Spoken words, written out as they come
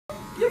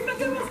You finna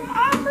give me some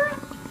opera?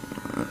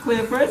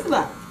 Clear first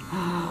look.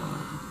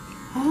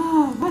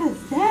 Oh, what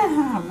is that,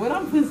 huh? What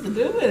I'm supposed to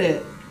do with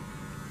it?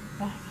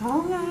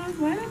 Hold on,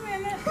 wait a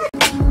minute.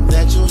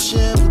 That you'll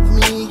share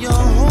with me your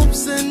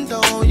hopes and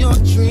all your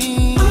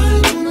dreams.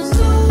 I wanna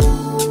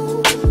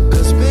know.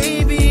 'Cause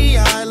baby,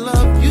 I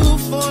love you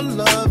for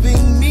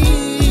loving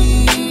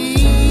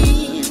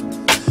me.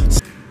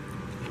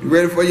 You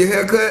ready for your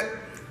haircut?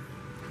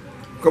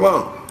 Come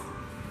on.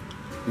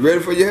 You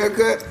ready for your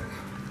haircut?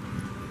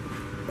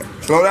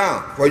 Slow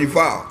down before you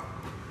fall.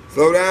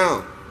 Slow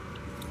down.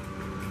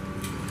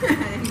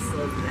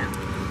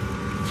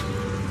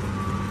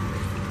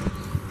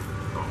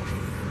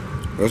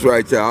 That's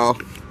right, y'all.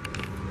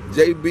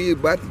 JB is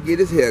about to get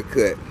his hair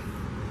cut.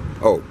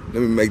 Oh,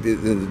 let me make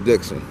this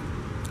introduction.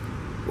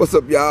 What's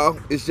up, y'all?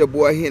 It's your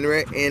boy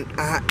Henry, and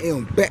I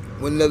am back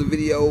with another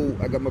video.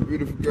 I got my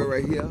beautiful girl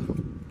right here.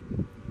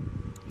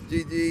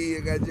 Gigi, I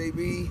got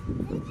JB.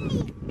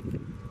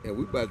 And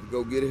we about to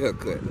go get a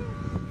haircut.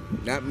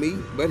 Not me,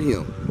 but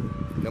him.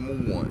 Number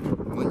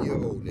 1 year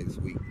old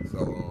next week.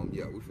 So,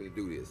 yeah, we finna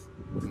do this.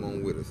 Come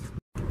on with us.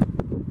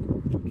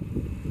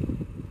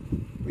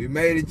 We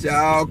made it,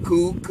 y'all.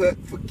 Cool cut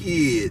for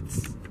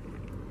kids.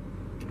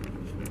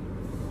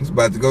 It's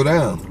about to go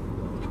down.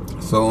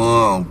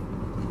 So,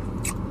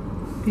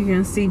 you're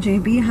gonna see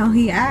JB how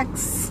he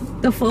acts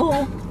the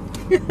fool.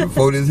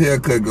 Before this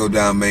haircut go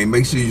down, man,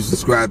 make sure you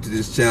subscribe to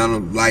this channel,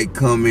 like,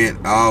 comment,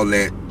 all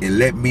that, and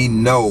let me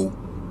know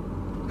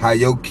how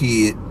your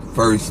kid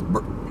first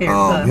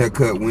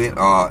haircut went,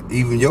 or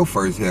even your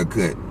first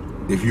haircut,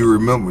 if you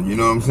remember. You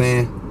know what I'm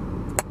saying?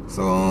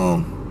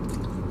 So,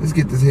 let's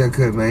get this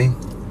haircut, man.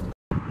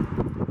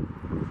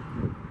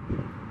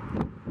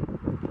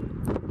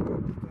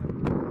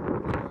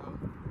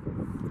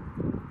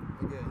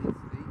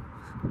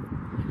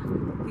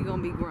 He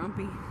gonna be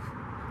grumpy.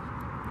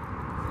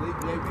 Sleep,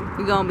 baby.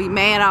 You gonna be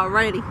mad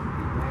already.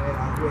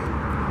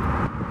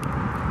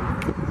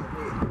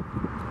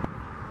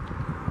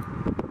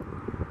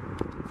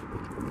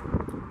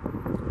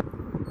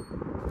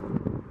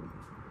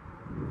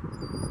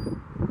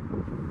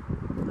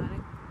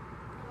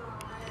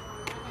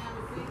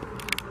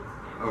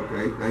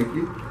 Okay, thank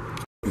you.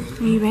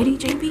 Are you ready,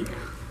 JB?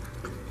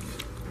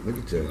 Look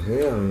at your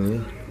hair,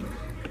 man.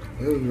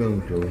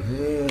 Look at your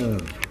hair.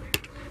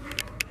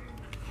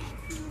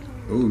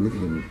 Oh, look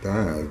at them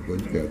thighs, boy.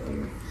 You got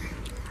them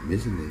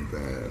Michelin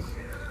thighs.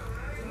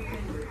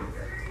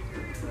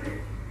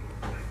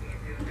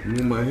 You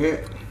want my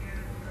hat?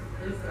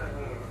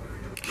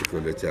 Just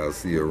gonna let y'all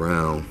see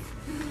around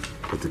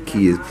what the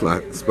kids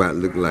spot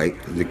look like.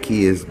 The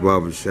kids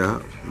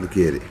barbershop. Look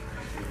at it.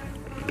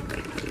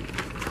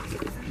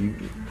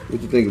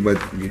 What you think about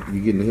you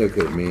getting a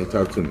haircut, man?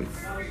 Talk to me.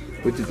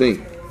 What you think?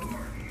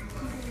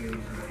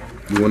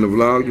 You want to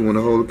vlog? You want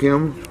to hold the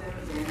camera?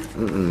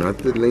 Not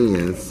the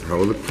lens.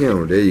 Hold the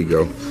camera. There you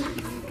go.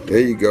 There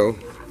you go.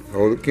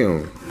 Hold the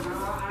camera.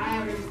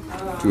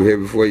 Too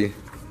heavy for you?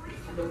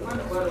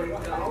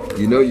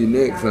 You know you're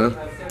next, huh?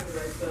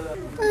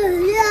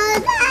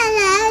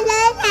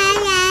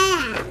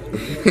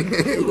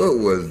 What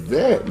was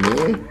that,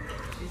 man?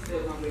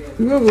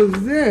 What was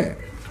that?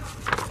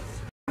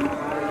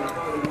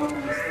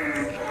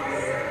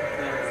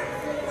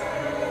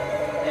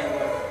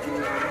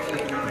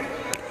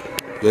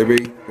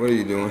 JB, what are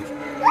you doing?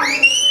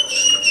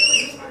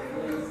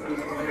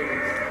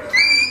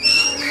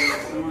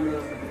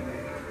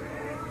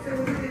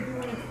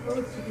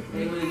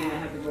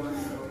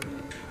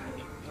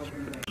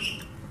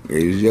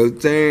 It's your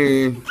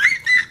turn.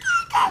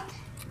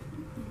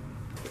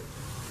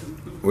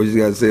 What you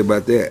got to say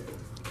about that?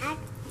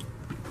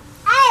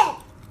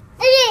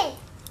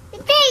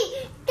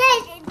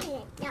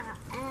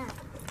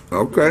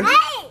 Okay.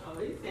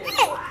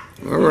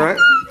 All right.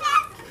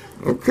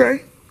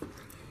 Okay.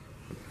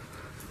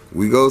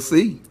 We go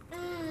see.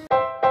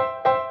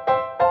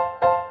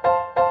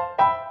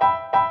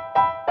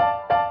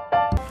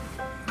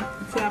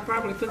 See, I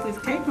probably put this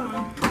cape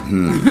on.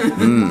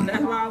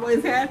 That's what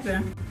always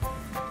happens.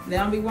 They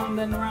don't be wanting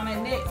nothing around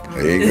their neck.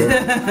 There you go.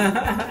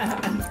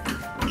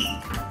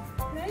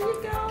 There you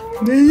go.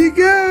 There you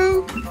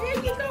go. There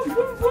you go.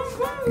 Boom, boom,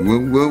 boom. Whoa,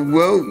 whoa,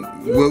 whoa.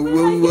 Whoa,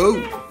 whoa, whoa.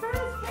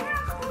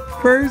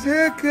 First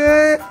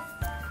haircut.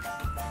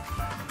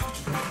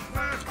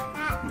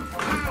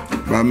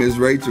 By Miss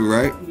Rachel,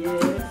 right?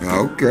 Yes.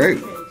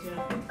 Okay.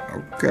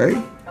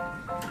 Okay.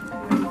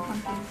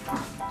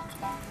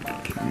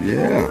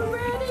 Yeah.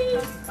 Ready?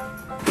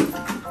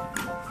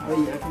 Oh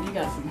yeah, 'cause you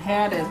got some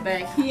hair that's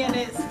back here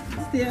that's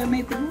still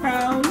make the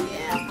grow.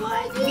 Yeah,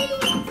 boy.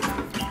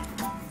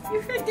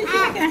 You think that you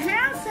can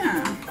have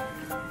some?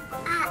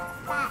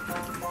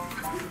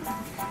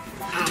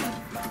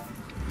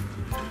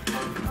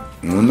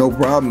 No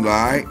problem, all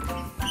right?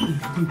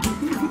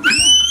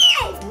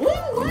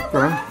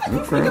 Okay. You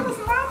finna give us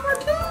some opera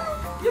too?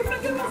 You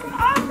finna give us some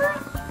opera?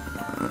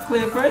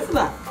 Clear first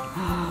look.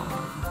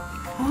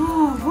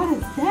 Oh, what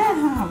is that,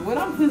 huh? What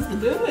I'm supposed to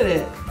do with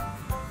it?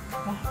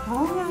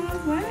 Hold on,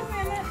 wait a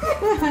minute.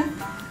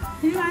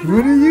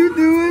 What are you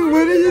doing?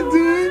 What are you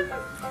doing?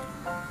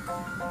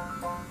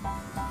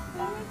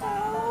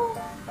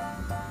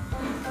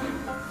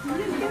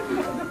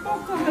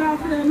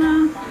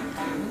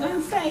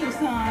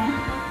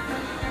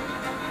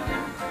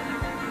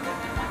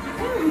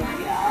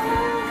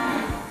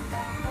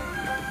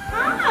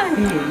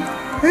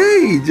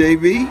 Hey,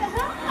 JB.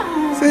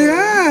 Hi. Say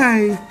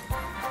hi.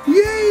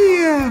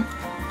 Yeah.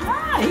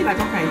 Hi. He like,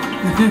 okay.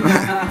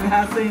 I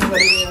see what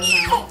it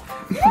is now.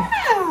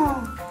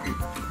 Yeah.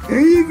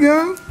 There you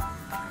go.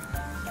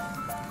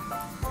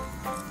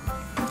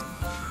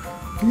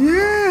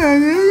 Yeah,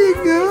 there you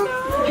go.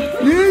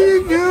 There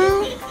you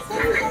go.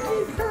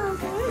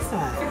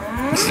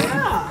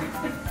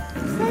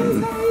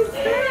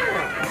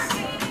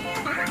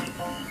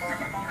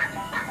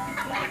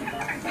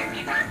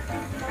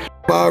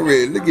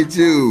 Already, look at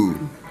you.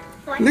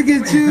 Look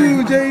at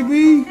you, JB.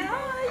 You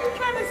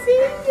trying to see?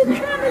 You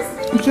trying to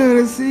see? I'm trying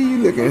to see you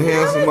looking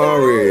handsome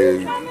already.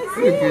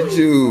 Look at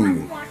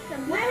you.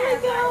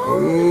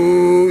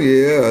 Oh,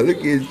 yeah.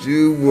 Look at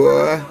you,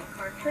 boy.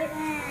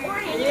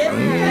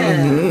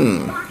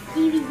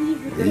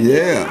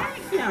 Yeah.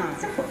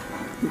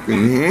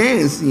 Looking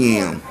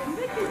handsome.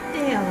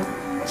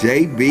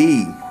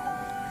 JB.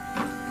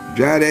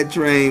 Drive that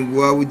train,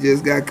 boy. We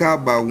just got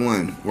caught by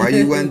one. Why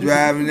you wasn't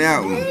driving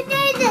that one?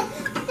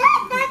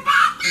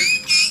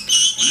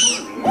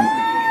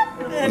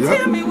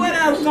 Tell me what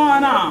else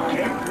going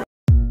on.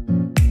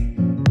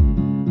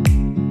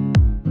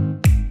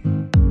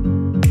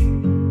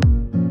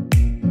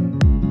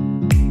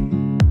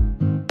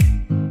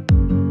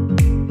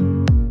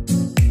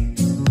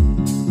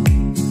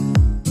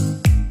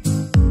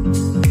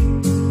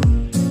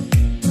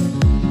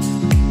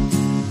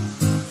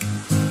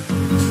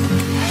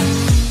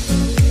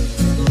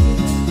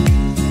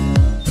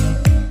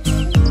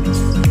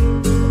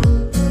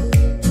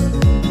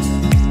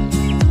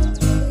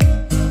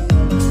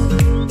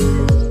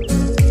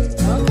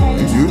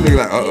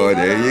 Uh-oh,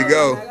 there you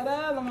go.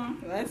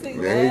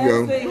 There you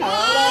go.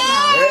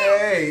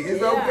 Hey,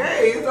 it's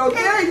okay. It's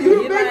okay.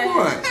 You the big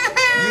boy.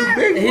 You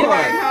big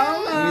boy.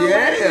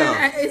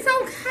 Yeah. It's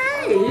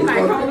okay. You like,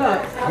 hold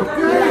up.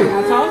 Okay. I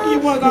told you you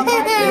weren't going to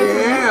like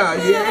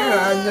this.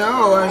 Yeah, I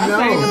know. I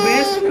sang the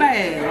best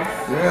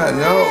class. Yeah, I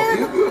know.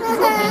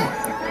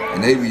 And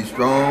they be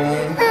strong.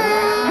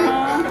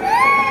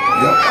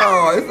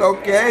 Oh, it's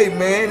okay,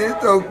 man.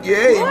 It's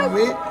okay,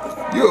 man.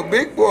 You a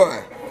big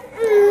boy.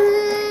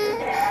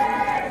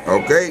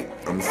 Okay,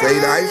 I'm gonna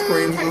save the ice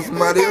cream for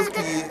somebody else's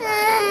kid.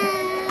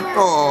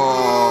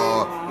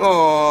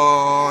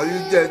 Oh, you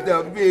just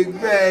a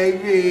big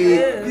baby.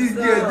 You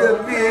just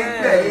a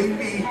big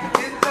baby.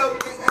 It's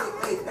okay.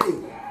 Hey.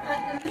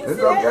 It's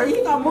okay.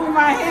 You gonna move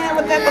my hand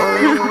with that?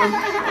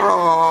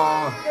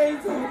 Oh.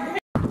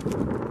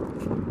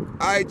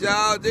 Alright,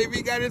 y'all.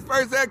 JB got his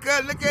first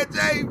haircut. Look at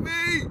JB.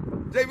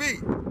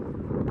 JB,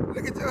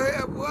 look at your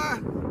hair, boy.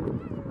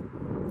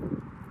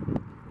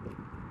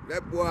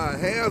 That boy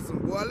handsome,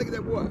 boy. Look at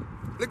that boy.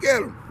 Look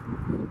at him.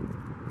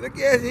 Look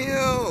at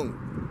him.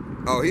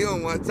 Oh, he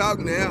don't want to talk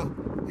now.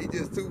 He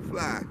just too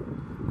fly.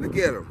 Look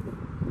at him.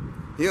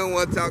 He don't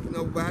want to talk to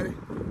nobody.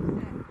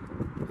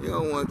 He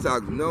don't want to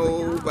talk to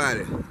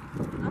nobody.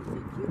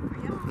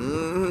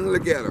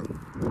 Look at him.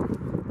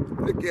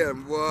 Look at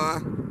him, boy.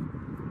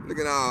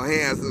 Looking all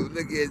handsome.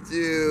 Look at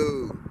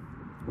you.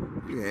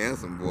 You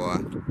handsome, boy.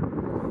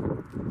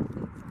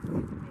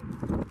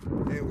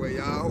 Anyway,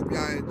 y'all, hope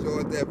y'all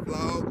enjoyed that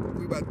vlog.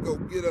 We about to go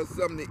get us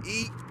something to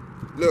eat.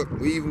 Look,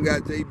 we even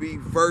got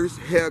JB first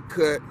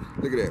haircut.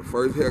 Look at that,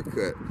 first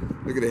haircut.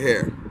 Look at the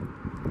hair.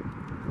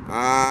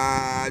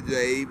 Ah,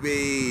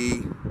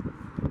 JB.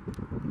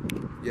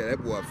 Yeah,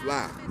 that boy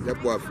fly.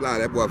 That boy fly.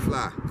 That boy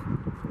fly.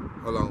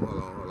 Hold on.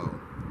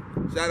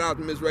 Shout out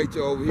to Miss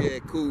Rachel over here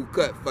at Cool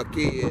Cut for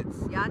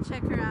Kids. Y'all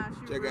check her out.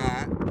 Check her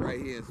out right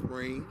here in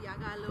Spring. Y'all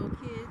got little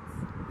kids.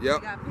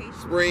 Yep.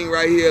 Spring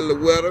right here in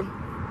Loretta.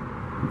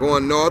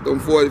 Going north on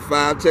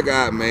 45. Check her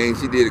out, man.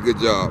 She did a good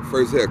job.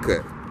 First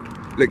haircut.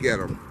 Look at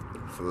him.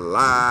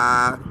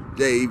 Fly.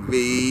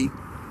 JV.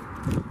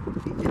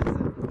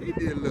 He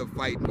did a little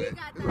fighting, but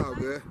it's all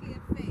good.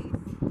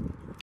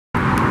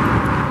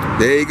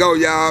 There you go,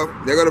 y'all.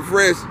 There go the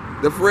fresh.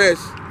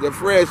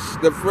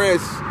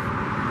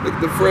 Look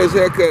at the fresh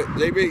haircut.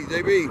 JB.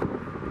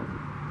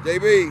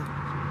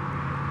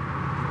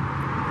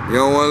 You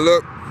don't want to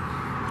look?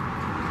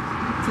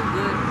 Too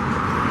good.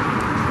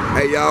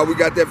 Hey, y'all, we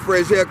got that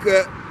fresh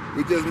haircut.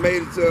 We just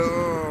made it to,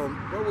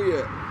 where we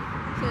at?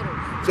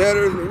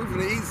 Cheddar's. We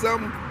finna eat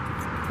something.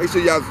 Make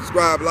sure y'all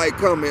subscribe, like,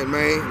 comment,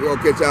 man. We're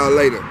gonna catch y'all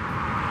later.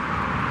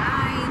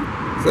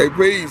 Bye. Say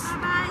peace.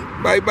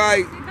 Bye-bye.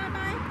 Bye-bye.